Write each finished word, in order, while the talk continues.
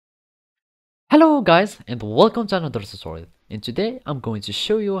Hello guys and welcome to another tutorial, and today I'm going to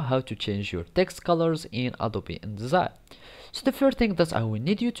show you how to change your text colors in Adobe InDesign. So the first thing that I will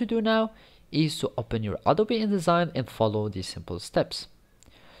need you to do now is to open your Adobe InDesign and follow these simple steps.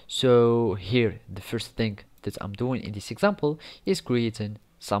 So here the first thing that I'm doing in this example is creating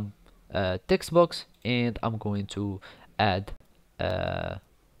some text box, and I'm going to add uh,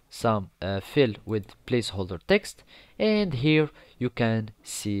 some fill with placeholder text, and here you can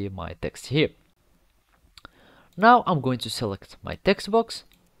see my text here. Now I'm going to select my text box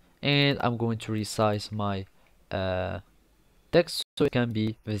and I'm going to resize my text so it can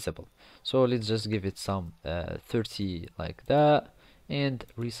be visible. So let's just give it some 30 like that and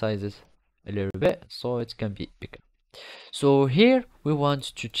resize it a little bit so it can be bigger. So here we want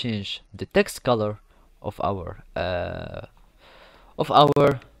to change the text color of our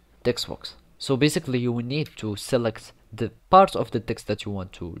text box. So basically you will need to select the part of the text that you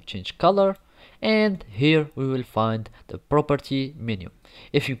want to change color, and here we will find the property menu.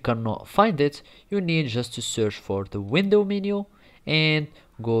 If you cannot find it, you need just to search for the window menu and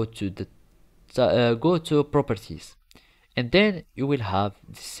go to properties, and then you will have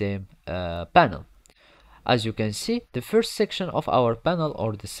the same panel. As you can see, the first section of our panel,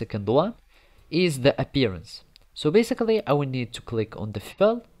 or the second one, is the appearance. So basically I will need to click on the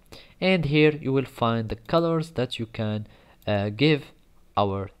fill, and here you will find the colors that you can give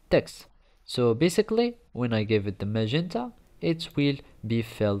our text. So basically when I give it the magenta, it will be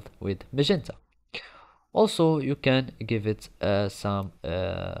filled with magenta. Also you can give it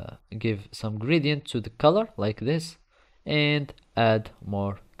give some gradient to the color like this, and add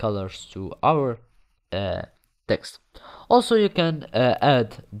more colors to our text. Also you can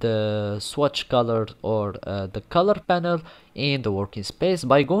add the swatch color, or the color panel, in the working space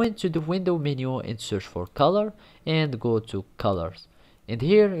by going to the window menu and search for color and go to colors, and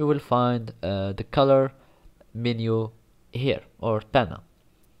here you will find the color menu here, or panel.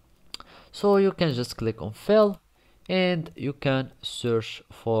 So you can just click on fill and you can search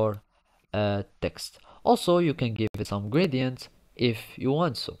for text. Also you can give it some gradient if you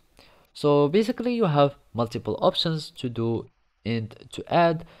want so. So basically you have multiple options to do and to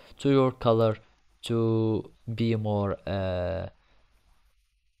add to your color to be more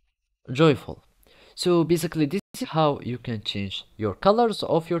joyful. So basically this is how you can change your colors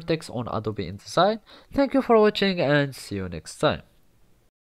of your text on Adobe InDesign. Thank you for watching and see you next time.